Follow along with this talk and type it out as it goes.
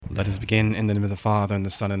Let us begin in the name of the Father, and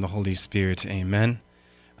the Son, and the Holy Spirit. Amen.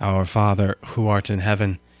 Our Father, who art in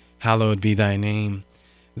heaven, hallowed be thy name.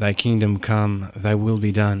 Thy kingdom come, thy will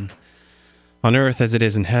be done. On earth as it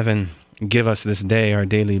is in heaven, give us this day our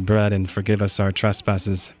daily bread, and forgive us our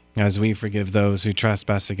trespasses, as we forgive those who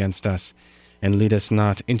trespass against us. And lead us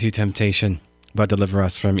not into temptation, but deliver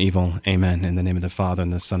us from evil. Amen. In the name of the Father,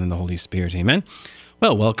 and the Son, and the Holy Spirit. Amen.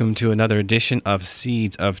 Well, welcome to another edition of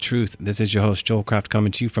Seeds of Truth. This is your host, Joel Kraft,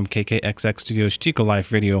 coming to you from KKXX Studios, Chico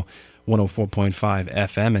Life Radio, 104.5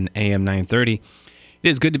 FM and AM 930. It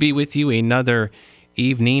is good to be with you another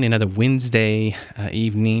evening, another Wednesday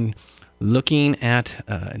evening, looking at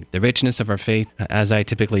the richness of our faith, as I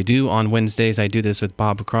typically do on Wednesdays. I do this with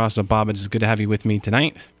Bob Cross. So, Bob, it's good to have you with me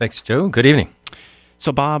tonight. Thanks, Joe. Good evening.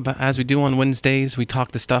 So, Bob, as we do on Wednesdays, we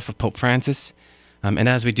talk the stuff of Pope Francis. And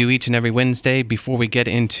as we do each and every Wednesday, before we get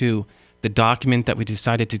into the document that we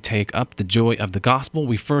decided to take up, the joy of the gospel,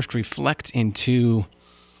 we first reflect into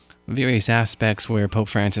various aspects where Pope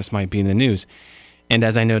Francis might be in the news. And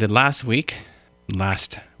as I noted last week,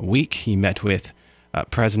 he met with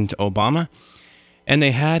President Obama, and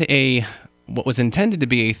they had what was intended to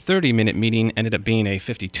be a 30-minute meeting ended up being a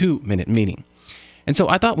 52-minute meeting. And so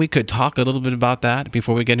I thought we could talk a little bit about that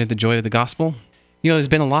before we get into the joy of the gospel. You know, there's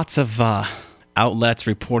been lots of outlets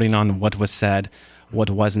reporting on what was said, what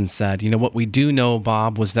wasn't said. You know, what we do know,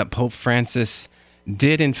 Bob, was that Pope Francis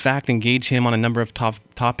did, in fact, engage him on a number of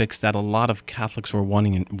topics that a lot of Catholics were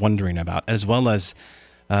wondering about, as well as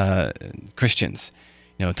Christians.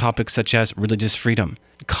 You know, topics such as religious freedom,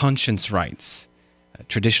 conscience rights,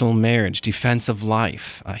 traditional marriage, defense of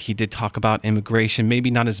life. He did talk about immigration, maybe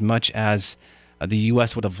not as much as the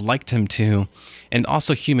U.S. would have liked him to. And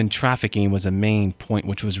also human trafficking was a main point,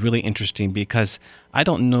 which was really interesting because I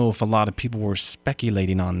don't know if a lot of people were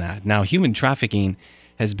speculating on that. Now, human trafficking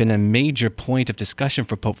has been a major point of discussion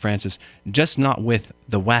for Pope Francis, just not with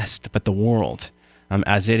the West, but the world,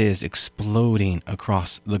 as it is exploding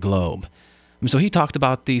across the globe. So he talked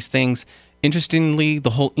about these things. Interestingly,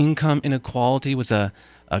 the whole income inequality was a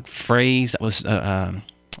phrase that was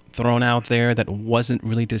thrown out there that wasn't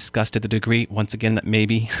really discussed to the degree, once again, that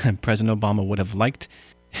maybe President Obama would have liked.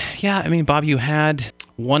 Yeah, I mean, Bob, you had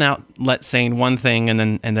one outlet saying one thing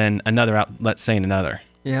and then another outlet saying another.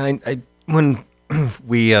 Yeah, when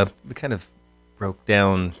we kind of broke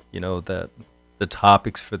down, you know, the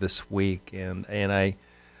topics for this week, and I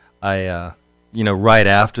right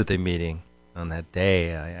after the meeting on that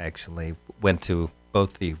day, I actually went to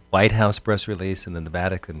both the White House press release and then the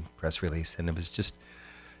Vatican press release, and it was just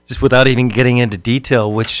without even getting into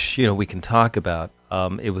detail, which, you know, we can talk about,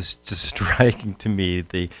 it was just striking to me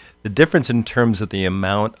the difference in terms of the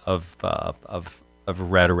amount of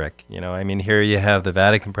rhetoric. You know, I mean, here you have the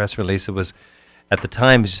Vatican press release. It was at the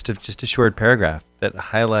time just a short paragraph that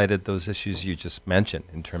highlighted those issues you just mentioned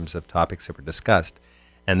in terms of topics that were discussed,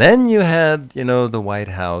 and then you had, you know, the White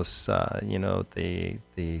House, the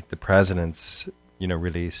president's, you know,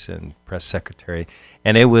 release and press secretary,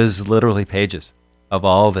 and it was literally pages of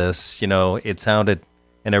all this. You know, it sounded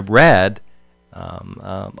and it read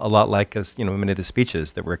a lot like many of the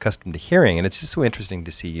speeches that we're accustomed to hearing, and it's just so interesting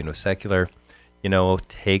to see, you know, secular, you know,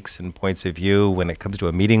 takes and points of view when it comes to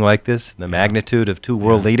a meeting like this, the magnitude of two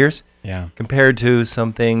world leaders, compared to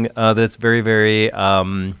something that's very, very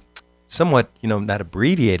somewhat, you know, not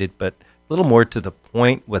abbreviated, but a little more to the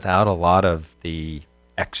point without a lot of the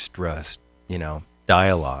extra, you know,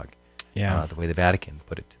 dialogue. Yeah, the way the Vatican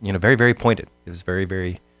put it, you know, very, very pointed. It was very,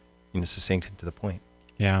 very, you know, succinct and to the point.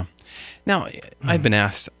 Yeah. Now, I've been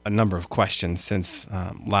asked a number of questions since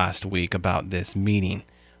last week about this meeting,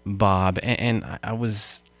 Bob, and I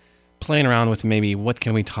was playing around with maybe what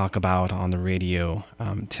can we talk about on the radio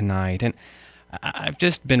tonight, and I've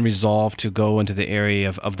just been resolved to go into the area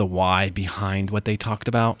of the why behind what they talked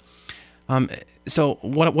about. So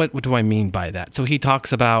what do I mean by that? So he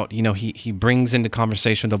talks about, you know, he brings into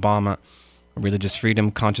conversation with Obama religious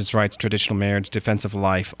freedom, conscience rights, traditional marriage, defense of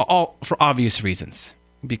life, all for obvious reasons.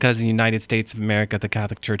 Because in the United States of America, the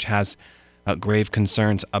Catholic Church has grave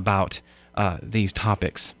concerns about these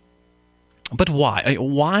topics. But why?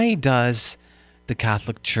 Why does the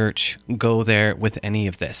Catholic Church go there with any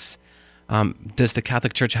of this? Does the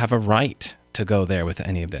Catholic Church have a right to go there with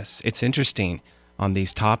any of this? It's interesting on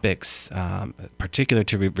these topics, particular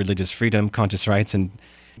to religious freedom, conscious rights. And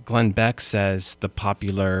Glenn Beck says, the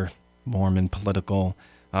popular Mormon political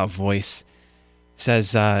voice,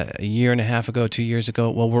 says a year and a half ago, 2 years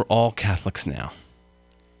ago, well, we're all Catholics now.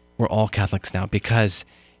 We're all Catholics now because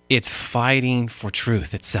it's fighting for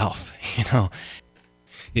truth itself. You know,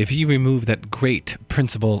 if you remove that great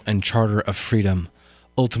principle and charter of freedom,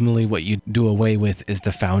 ultimately what you do away with is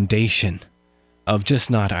the foundation of just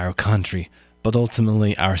not our country, but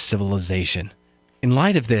ultimately our civilization. In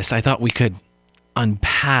light of this, I thought we could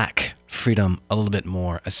unpack freedom a little bit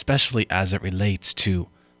more, especially as it relates to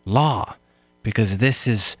law, because this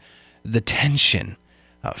is the tension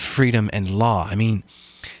of freedom and law. I mean,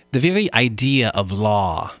 the very idea of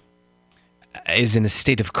law is in a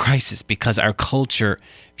state of crisis because our culture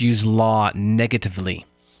views law negatively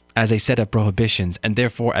as a set of prohibitions and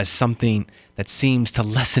therefore as something that seems to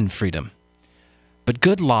lessen freedom. But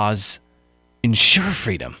good laws ensure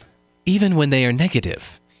freedom, even when they are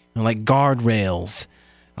negative, like guardrails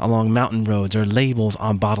along mountain roads or labels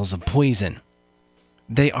on bottles of poison.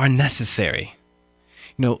 They are necessary.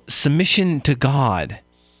 Submission to God,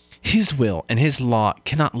 His will and His law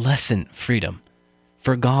cannot lessen freedom,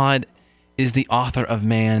 for God is the author of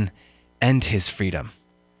man and his freedom,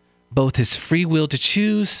 both his free will to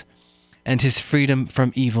choose and his freedom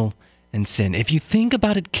from evil and sin. If you think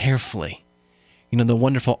about it carefully, the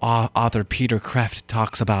wonderful author Peter Kreeft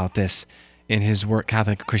talks about this in his work,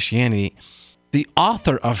 Catholic Christianity. The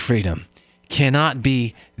author of freedom cannot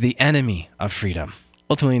be the enemy of freedom.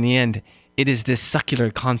 Ultimately, in the end, it is this secular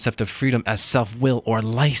concept of freedom as self-will or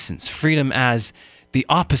license, freedom as the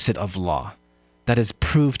opposite of law, that has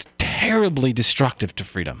proved terribly destructive to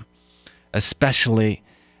freedom, especially,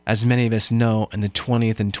 as many of us know, in the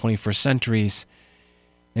 20th and 21st centuries,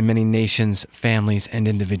 in many nations, families, and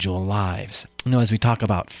individual lives. As we talk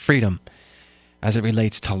about freedom as it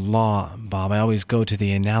relates to law, Bob, I always go to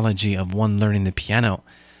the analogy of one learning the piano.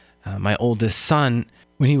 My oldest son,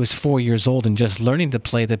 when he was 4 years old and just learning to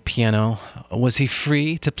play the piano, was he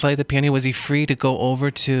free to play the piano? Was he free to go over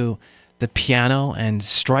to the piano and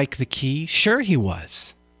strike the key? Sure he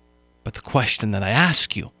was. But the question that I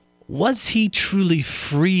ask you, was he truly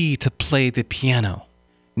free to play the piano?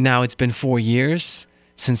 Now it's been 4 years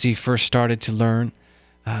since he first started to learn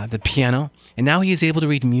the piano, and now he is able to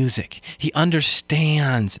read music. He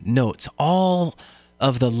understands notes, all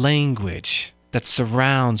of the language that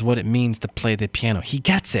surrounds what it means to play the piano. He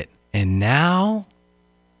gets it. And now,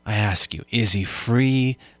 I ask you, is he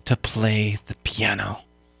free to play the piano?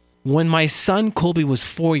 When my son Colby was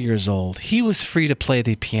 4 years old, he was free to play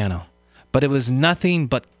the piano, but it was nothing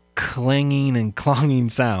but clanging and clanging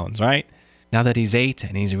sounds, right? Now that he's 8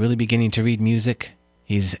 and he's really beginning to read music,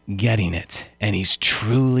 he's getting it, and he's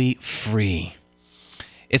truly free.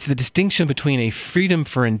 It's the distinction between a freedom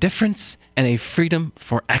for indifference and a freedom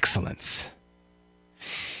for excellence.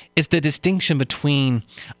 It's the distinction between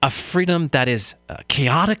a freedom that is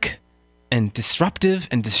chaotic and disruptive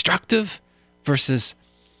and destructive versus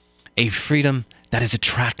a freedom that is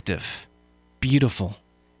attractive, beautiful,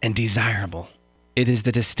 and desirable. It is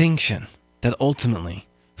the distinction that ultimately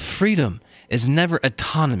freedom is never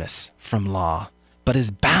autonomous from law, but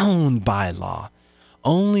is bound by law.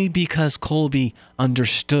 Only because Colby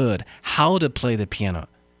understood how to play the piano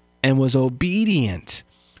and was obedient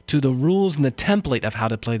to the rules and the template of how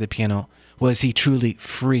to play the piano was he truly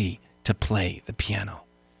free to play the piano.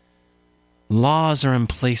 Laws are in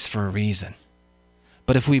place for a reason.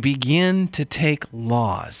 But if we begin to take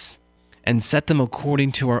laws and set them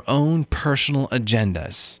according to our own personal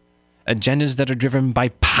agendas that are driven by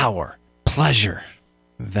power, pleasure,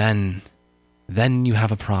 then you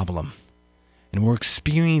have a problem. And we're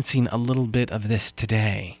experiencing a little bit of this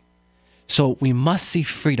today. So we must see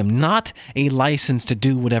freedom, not a license to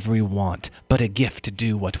do whatever we want, but a gift to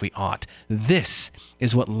do what we ought. This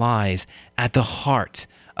is what lies at the heart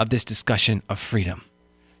of this discussion of freedom.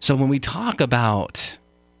 So when we talk about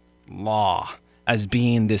law as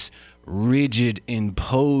being this rigid,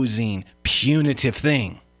 imposing, punitive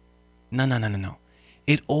thing, no.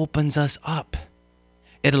 It opens us up.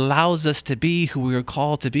 It allows us to be who we are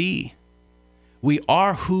called to be. We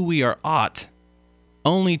are who we are ought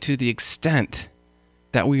only to the extent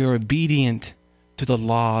that we are obedient to the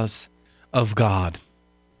laws of God.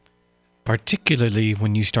 Particularly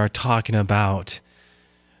when you start talking about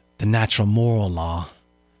the natural moral law,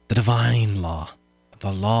 the divine law,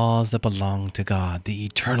 the laws that belong to God, the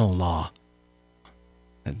eternal law.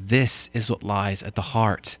 This is what lies at the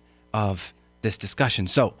heart of this discussion.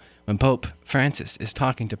 So when Pope Francis is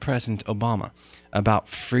talking to President Obama about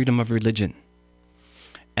freedom of religion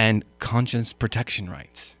and conscience protection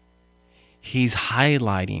rights, he's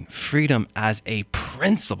highlighting freedom as a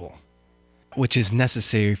principle which is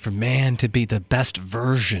necessary for man to be the best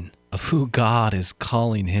version of who God is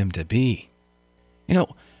calling him to be.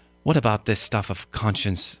 What about this stuff of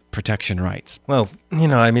conscience protection rights? Well,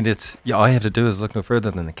 it's all I have to do is look no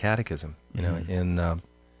further than the Catechism.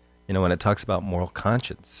 When it talks about moral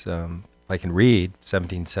conscience, I can read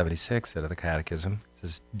 1776 out of the Catechism. It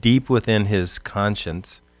says, deep within his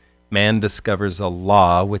conscience, man discovers a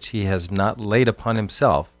law which he has not laid upon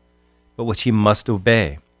himself, but which he must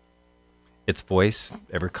obey. Its voice,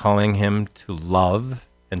 ever calling him to love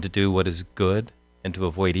and to do what is good and to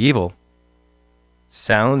avoid evil,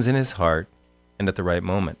 sounds in his heart and at the right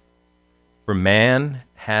moment. For man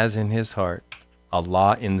has in his heart a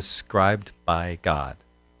law inscribed by God.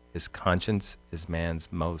 His conscience is man's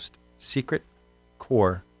most secret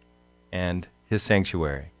core and his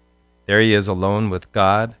sanctuary. There he is alone with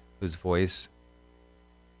God, whose voice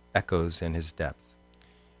echoes in his depths.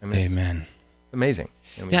 I mean, Amen. It's amazing.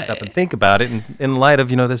 And we stop and think about it in light of,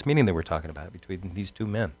 this meeting that we're talking about between these two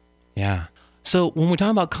men. Yeah. So when we're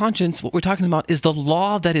talking about conscience, what we're talking about is the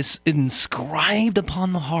law that is inscribed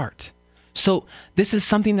upon the heart. So this is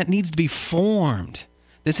something that needs to be formed.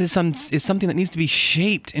 This is something that needs to be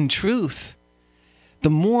shaped in truth. The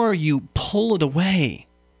more you pull it away,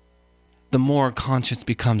 the more conscience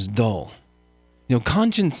becomes dull.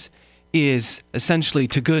 Conscience is essentially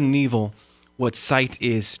to good and evil what sight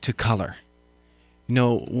is to color.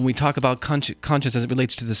 When we talk about conscience as it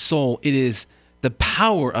relates to the soul, it is the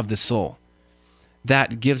power of the soul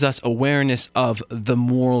that gives us awareness of the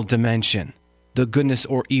moral dimension, the goodness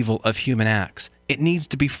or evil of human acts. It needs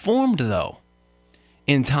to be formed, though.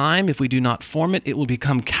 In time, if we do not form it, it will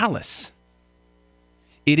become callous.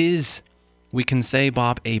 It is, we can say,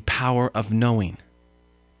 Bob, a power of knowing.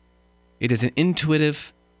 It is an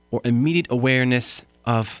intuitive or immediate awareness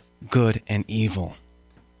of good and evil.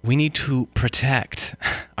 We need to protect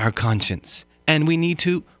our conscience, and we need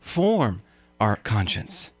to form our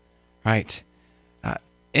conscience, right?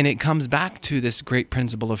 And it comes back to this great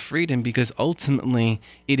principle of freedom, because ultimately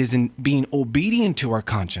it is in being obedient to our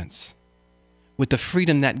conscience with the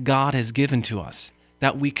freedom that God has given to us,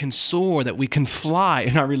 that we can soar, that we can fly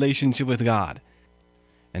in our relationship with God.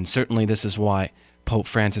 And certainly this is why Pope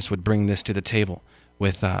Francis would bring this to the table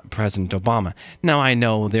with President Obama. Now, I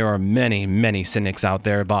know there are many, many cynics out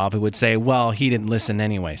there, Bob, who would say, well, he didn't listen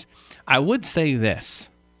anyways. I would say this.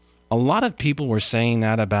 A lot of people were saying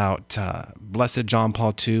that about Blessed John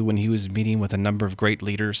Paul II when he was meeting with a number of great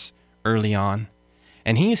leaders early on.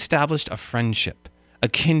 And he established a friendship, a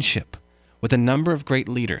kinship with a number of great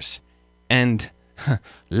leaders. And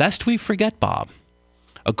lest we forget, Bob,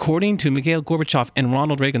 according to Mikhail Gorbachev and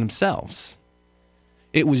Ronald Reagan themselves,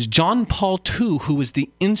 it was John Paul II who was the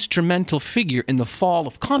instrumental figure in the fall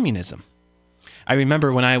of communism. I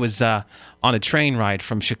remember when I was on a train ride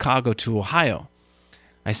from Chicago to Ohio,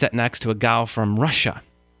 I sat next to a gal from Russia,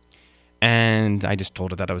 and I just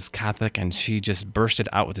told her that I was Catholic, and she just bursted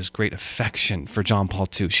out with this great affection for John Paul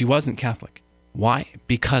II. She wasn't Catholic. Why?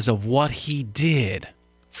 Because of what he did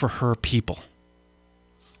for her people.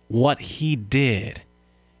 What he did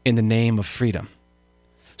in the name of freedom.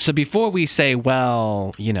 So before we say,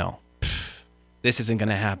 well, this isn't going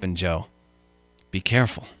to happen, Joe, be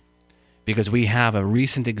careful. Because we have a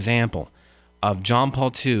recent example of John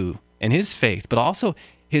Paul II and his faith, but also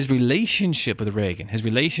his relationship with Reagan, his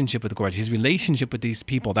relationship with Gorbachev, his relationship with these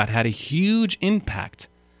people that had a huge impact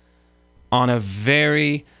on a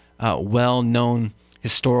very well-known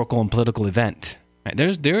historical and political event. Right?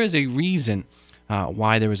 There is a reason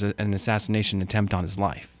why there was an assassination attempt on his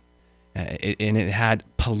life. And it had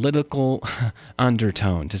political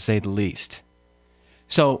undertone, to say the least.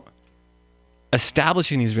 So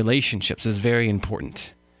establishing these relationships is very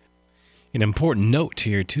important. An important note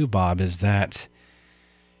here too, Bob, is that,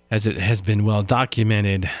 as it has been well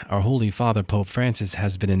documented, our Holy Father, Pope Francis,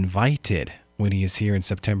 has been invited when he is here in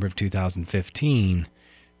September of 2015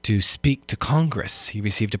 to speak to Congress. He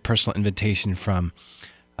received a personal invitation from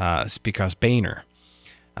Speaker House Boehner.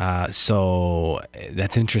 So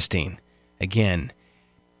that's interesting. Again,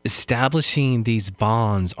 establishing these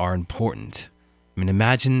bonds are important. I mean,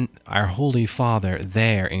 imagine our Holy Father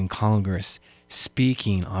there in Congress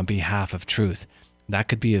speaking on behalf of truth. That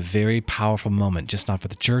could be a very powerful moment, just not for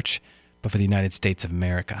the church, but for the United States of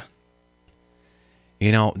America.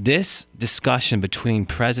 This discussion between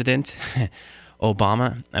President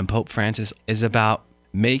Obama and Pope Francis is about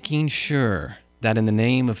making sure that in the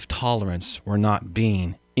name of tolerance, we're not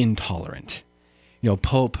being intolerant.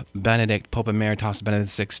 Pope Emeritus Benedict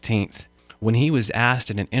XVI, when he was asked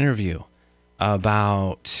in an interview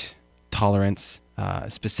about tolerance,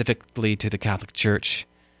 specifically to the Catholic Church,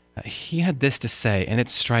 he had this to say, and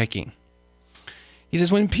it's striking. He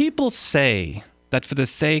says, when people say that for the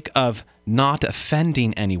sake of not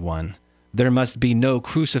offending anyone, there must be no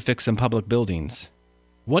crucifix in public buildings,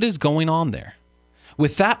 what is going on there?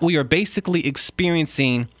 With that, we are basically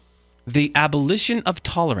experiencing the abolition of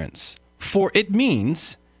tolerance, for it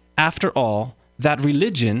means, after all, that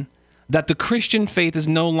religion that the Christian faith is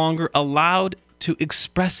no longer allowed to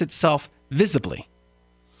express itself visibly.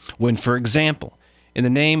 When, for example, in the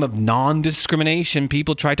name of non-discrimination,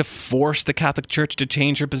 people try to force the Catholic Church to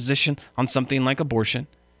change her position on something like abortion,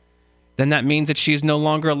 then that means that she is no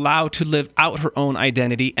longer allowed to live out her own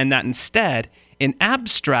identity, and that instead, an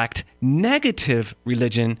abstract negative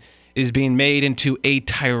religion is being made into a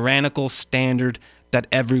tyrannical standard that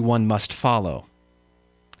everyone must follow.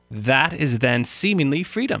 That is then seemingly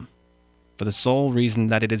freedom, for the sole reason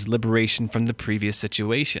that it is liberation from the previous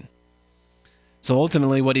situation. So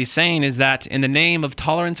ultimately what he's saying is that in the name of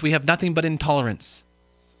tolerance, we have nothing but intolerance.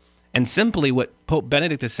 And simply what Pope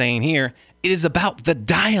Benedict is saying here, it is about the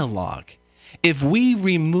dialogue. If we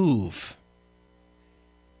remove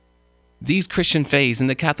these Christian faiths and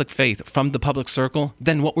the Catholic faith from the public circle,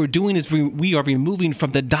 then what we're doing is we are removing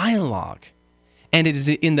from the dialogue. And it is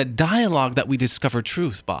in the dialogue that we discover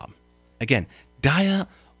truth, Bob. Again,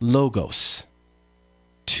 dialogos,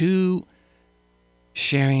 two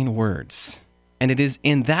sharing words. And it is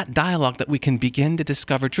in that dialogue that we can begin to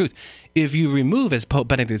discover truth. If you remove, as Pope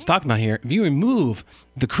Benedict is talking about here, if you remove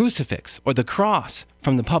the crucifix or the cross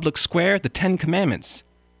from the public square, the Ten Commandments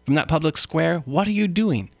from that public square, what are you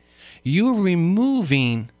doing? You're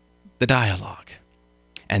removing the dialogue.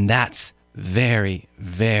 And that's very,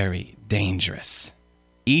 very dangerous.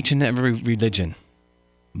 Each and every religion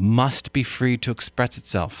must be free to express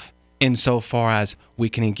itself insofar as we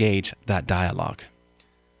can engage that dialogue.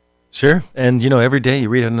 Sure. And, every day you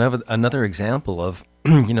read another example of,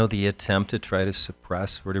 the attempt to try to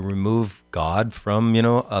suppress or to remove God from,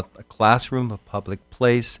 a classroom, a public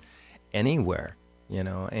place, anywhere,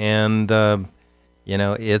 and,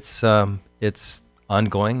 it's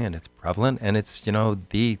ongoing and it's prevalent, and it's,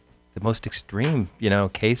 the most extreme,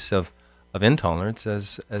 case of intolerance,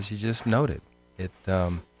 as you just noted. It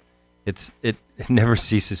never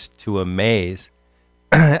ceases to amaze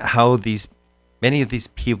how many of these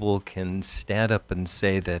people can stand up and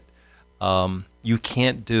say that you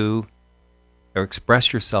can't do or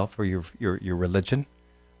express yourself or your religion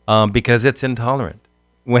because it's intolerant,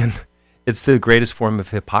 when it's the greatest form of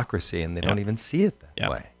hypocrisy, and they don't even see it that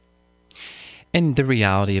way. And the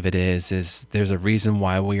reality of it is there's a reason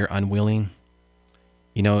why we are unwilling.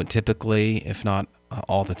 Typically, if not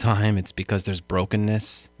all the time, it's because there's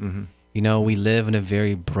brokenness. Mm-hmm. We live in a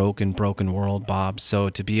very broken world, Bob. So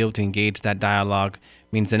to be able to engage that dialogue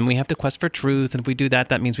means then we have to quest for truth. And if we do that,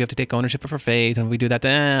 that means we have to take ownership of our faith. And if we do that,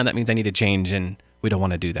 then that means I need to change. And we don't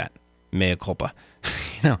want to do that. Mea culpa.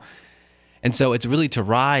 And so it's really to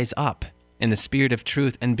rise up in the spirit of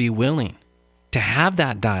truth and be willing to have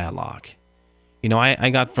that dialogue. I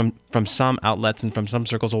got from some outlets and from some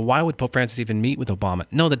circles, well, why would Pope Francis even meet with Obama?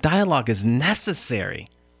 No, the dialogue is necessary.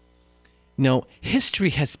 History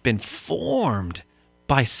has been formed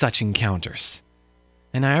by such encounters.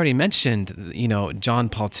 And I already mentioned, John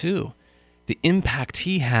Paul II. The impact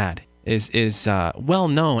he had is well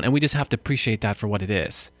known, and we just have to appreciate that for what it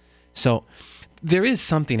is. So there is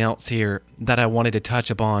something else here that I wanted to touch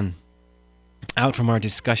upon out from our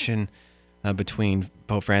discussion between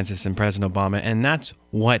Pope Francis and President Obama, and that's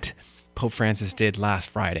what Pope Francis did last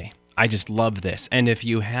Friday. I just love this. And if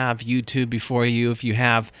you have YouTube before you, if you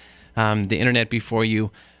have the internet before you,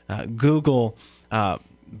 Google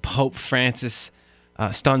Pope Francis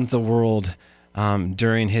stuns the world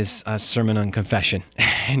during his sermon on confession,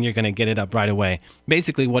 and you're going to get it up right away.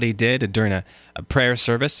 Basically what he did during a prayer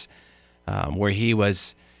service where he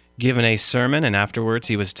was given a sermon, and afterwards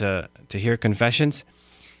he was to hear confessions.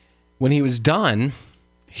 When he was done,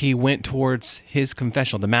 he went towards his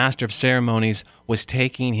confessional. The master of ceremonies was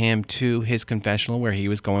taking him to his confessional where he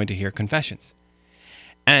was going to hear confessions.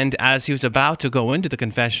 And as he was about to go into the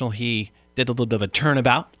confessional, he did a little bit of a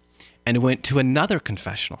turnabout and went to another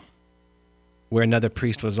confessional where another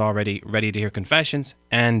priest was already ready to hear confessions,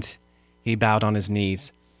 and he bowed on his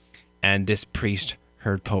knees, and this priest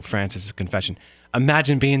heard Pope Francis' confession.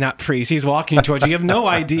 Imagine being that priest. He's walking towards you. You have no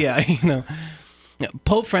idea.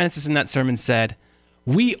 Pope Francis in that sermon said,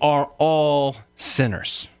 "We are all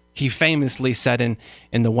sinners." He famously said in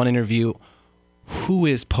the one interview, "Who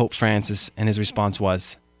is Pope Francis?" And his response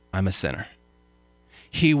was, "I'm a sinner."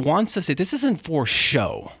 He wants us to say, this isn't for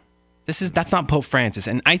show. That's not Pope Francis.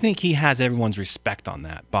 And I think he has everyone's respect on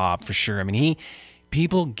that, Bob, for sure. I mean,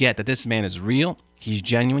 people get that this man is real. He's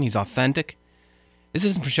genuine. He's authentic. This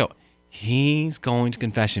isn't for show. He's going to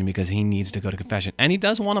confession because he needs to go to confession. And he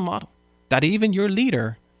does want a model that even your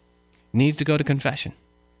leader needs to go to confession.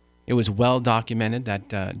 It was well documented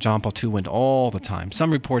that John Paul II went all the time.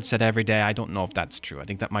 Some reports said every day. I don't know if that's true. I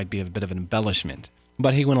think that might be a bit of an embellishment.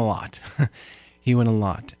 But he went a lot. He went a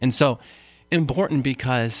lot. And so important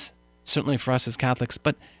because certainly for us as Catholics,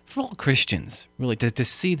 but for all Christians, really, to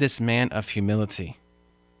see this man of humility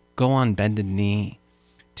go on bended knee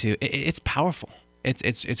it's powerful.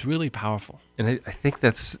 It's really powerful. And I think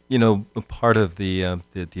that's, a part of the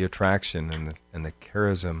attraction and the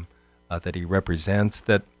charism that he represents,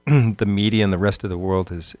 that the media and the rest of the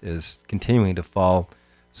world is continuing to fall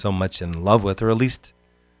so much in love with, or at least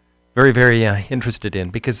very, very interested in,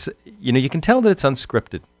 because you can tell that it's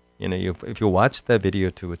unscripted. If you watch that video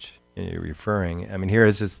to which you're referring, I mean, here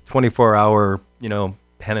is this 24-hour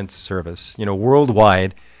penance service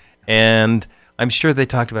worldwide, and I'm sure they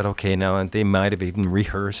talked about, okay, now, and they might have even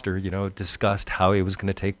rehearsed or discussed how it was going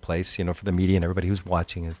to take place for the media and everybody who's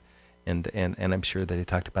watching it, and I'm sure that they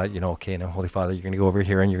talked about okay, now Holy Father, you're going to go over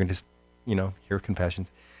here and you're going to hear confessions.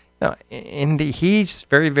 And he's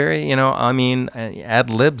very, very, ad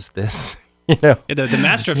libs this, Yeah, the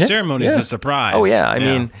master of ceremonies was surprised. Oh yeah, I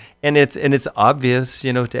mean, and it's obvious,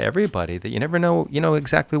 to everybody that you never know,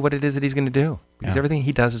 exactly what it is that he's going to do, because everything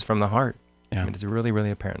he does is from the heart. Yeah. I mean, it's really,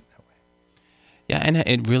 really apparent that way. Yeah, and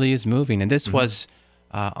it really is moving. And this was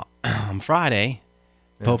on Friday.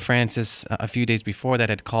 Pope Francis, a few days before that,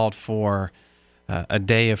 had called for a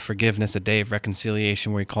day of forgiveness, a day of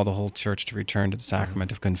reconciliation, where he called the whole church to return to the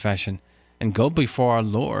sacrament of confession and go before our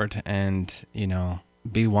Lord and,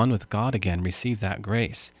 be one with God again, receive that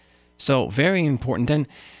grace. So very important. And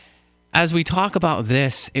as we talk about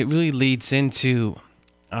this, it really leads into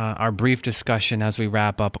our brief discussion as we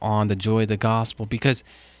wrap up on the joy of the gospel, because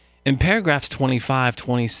in paragraphs 25,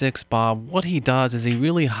 26, Bob, what he does is he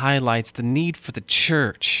really highlights the need for the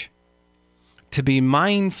church to be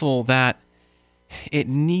mindful that it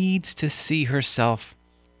needs to see herself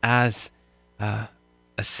as a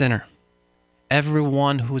sinner.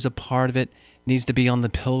 Everyone who is a part of it needs to be on the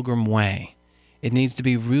pilgrim way. It needs to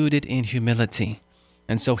be rooted in humility.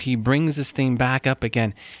 And so he brings this theme back up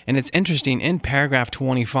again. And it's interesting, in paragraph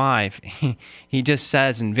 25, he just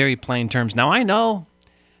says in very plain terms, now I know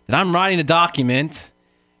that I'm writing a document,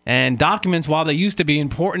 and documents, while they used to be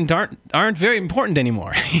important, aren't very important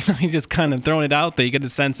anymore. He's just kind of throwing it out there. You get the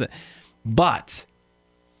sense that, but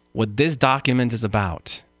what this document is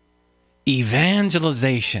about,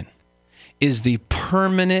 evangelization, is the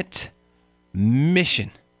permanent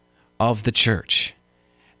mission of the church.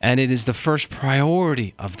 And it is the first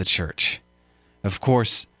priority of the church. Of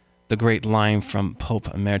course, the great line from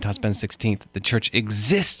Pope Emeritus Benedict XVI, the church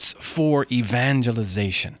exists for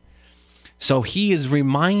evangelization. So he is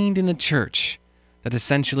reminding the church that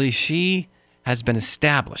essentially she has been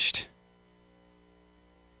established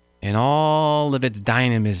in all of its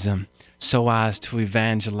dynamism so as to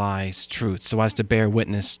evangelize truth, so as to bear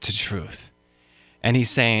witness to truth. And he's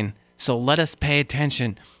saying, so let us pay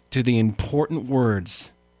attention to the important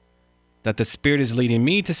words that the Spirit is leading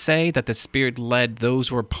me to say, that the Spirit led those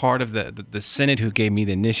who are part of the Synod who gave me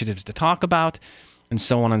the initiatives to talk about, and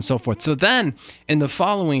so on and so forth. So then, in the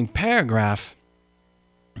following paragraph,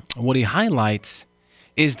 what he highlights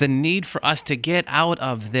is the need for us to get out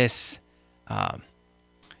of this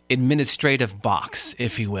administrative box,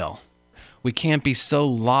 if you will. We can't be so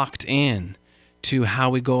locked in to how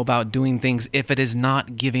we go about doing things if it is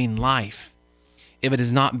not giving life, if it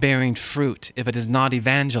is not bearing fruit, if it is not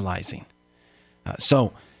evangelizing.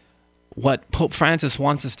 So what Pope Francis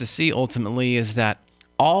wants us to see ultimately is that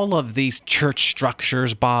all of these church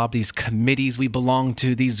structures, Bob, these committees we belong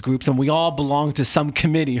to, these groups, and we all belong to some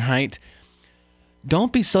committee, right?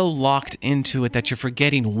 Don't be so locked into it that you're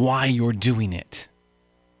forgetting why you're doing it.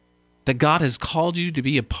 That God has called you to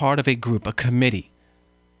be a part of a group, a committee,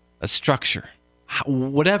 a structure,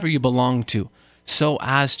 whatever you belong to, so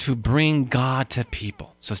as to bring God to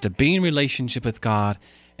people, so as to be in relationship with God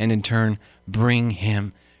and in turn bring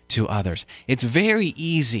him to others. It's very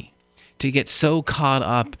easy to get so caught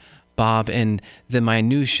up, Bob, in the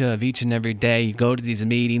minutia of each and every day. You go to these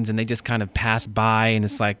meetings and they just kind of pass by, and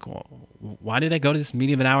it's like, well, why did I go to this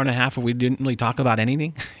meeting of an hour and a half where we didn't really talk about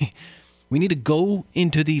anything? We need to go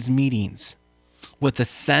into these meetings with a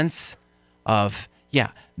sense of,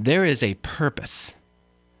 there is a purpose.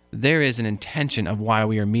 There is an intention of why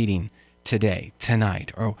we are meeting today,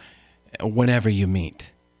 tonight, or whenever you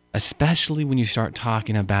meet, especially when you start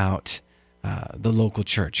talking about the local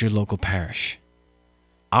church, your local parish.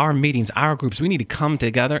 Our meetings, our groups, we need to come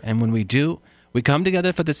together, and when we do, we come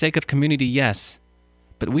together for the sake of community, yes,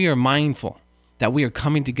 but we are mindful that we are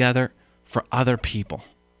coming together for other people.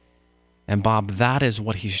 And Bob, that is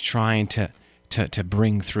what he's trying to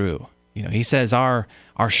bring through. He says our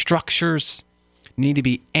structures need to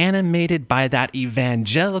be animated by that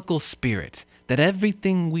evangelical spirit, that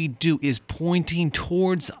everything we do is pointing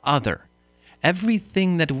towards other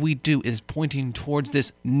Everything that we do is pointing towards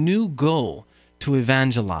this new goal to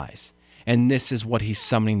evangelize. And this is what he's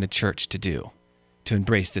summoning the church to do, to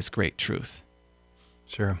embrace this great truth.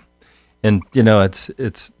 Sure. And,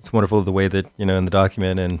 it's wonderful the way that, in the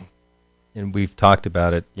document, and we've talked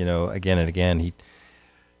about it, again and again,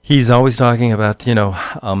 he's always talking about,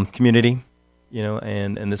 community,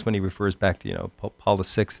 and this one he refers back to, Pope Paul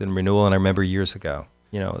VI and renewal. And I remember years ago,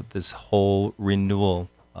 this whole renewal,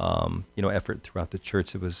 effort throughout the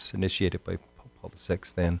church that was initiated by Pope Paul VI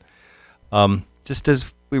then. Just as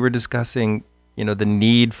we were discussing, the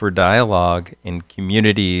need for dialogue in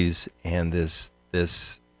communities and this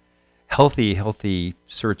healthy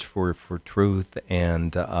search for truth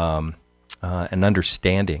and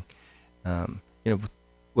understanding.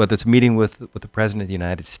 Whether it's a meeting with the President of the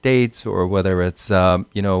United States, or whether it's to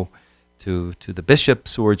the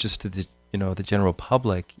bishops, or just to the general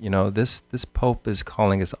public, this Pope is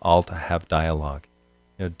calling us all to have dialogue.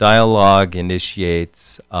 Dialogue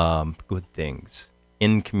initiates good things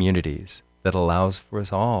in communities that allows for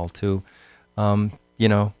us all to,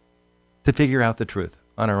 to figure out the truth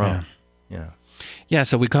on our own. Yeah,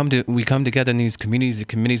 so we come together in these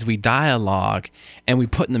communities, we dialogue, and we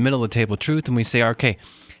put in the middle of the table truth, and we say, okay,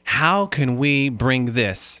 how can we bring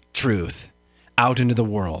this truth out into the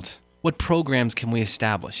world? What programs can we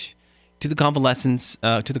establish to the convalescent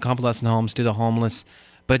homes, to the homeless,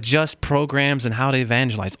 but just programs and how to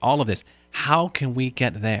evangelize, all of this. How can we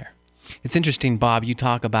get there? It's interesting, Bob, you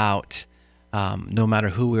talk about no matter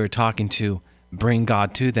who we were talking to, bring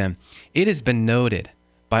God to them. It has been noted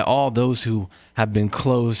by all those who have been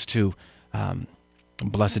close to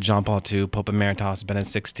Blessed John Paul II, Pope Emeritus Benedict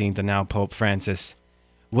XVI, and now Pope Francis,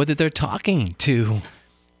 whether they're talking to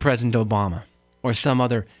President Obama or some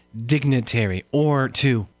other dignitary or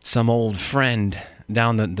to some old friend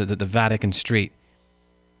down the Vatican street,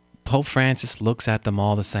 Pope Francis looks at them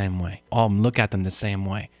all the same way. All look at them the same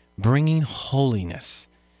way, bringing holiness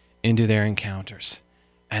into their encounters.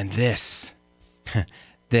 And this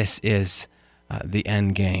is the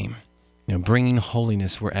end game. Bringing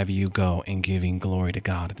holiness wherever you go and giving glory to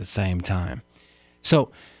God at the same time. So,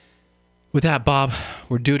 with that, Bob,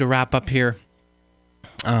 we're due to wrap up here.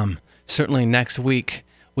 Certainly next week,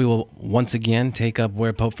 we will once again take up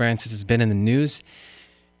where Pope Francis has been in the news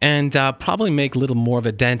and probably make a little more of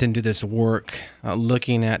a dent into this work,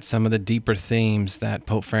 looking at some of the deeper themes that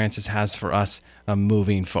Pope Francis has for us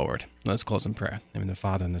moving forward. Let's close in prayer. In the name of the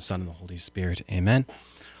Father, and the Son, and the Holy Spirit. Amen.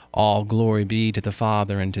 All glory be to the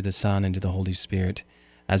Father, and to the Son, and to the Holy Spirit,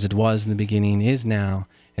 as it was in the beginning, is now,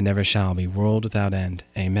 and ever shall be, world without end.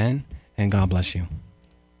 Amen, and God bless you.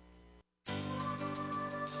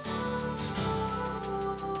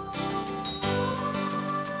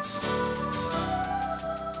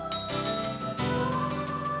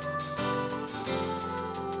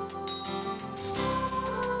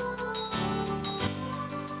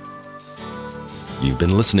 You've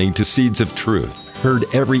been listening to Seeds of Truth, heard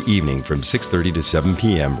every evening from 6:30 to 7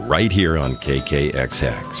 p.m. right here on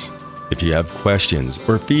KKXX. If you have questions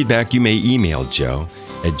or feedback, you may email Joe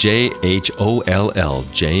at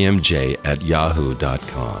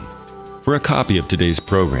jholljmj@yahoo.com. For a copy of today's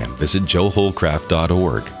program, visit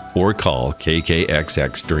joeholcraft.org or call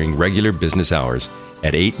KKXX during regular business hours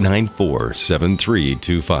at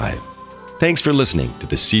 894-7325. Thanks for listening to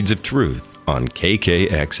the Seeds of Truth on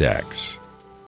KKXX.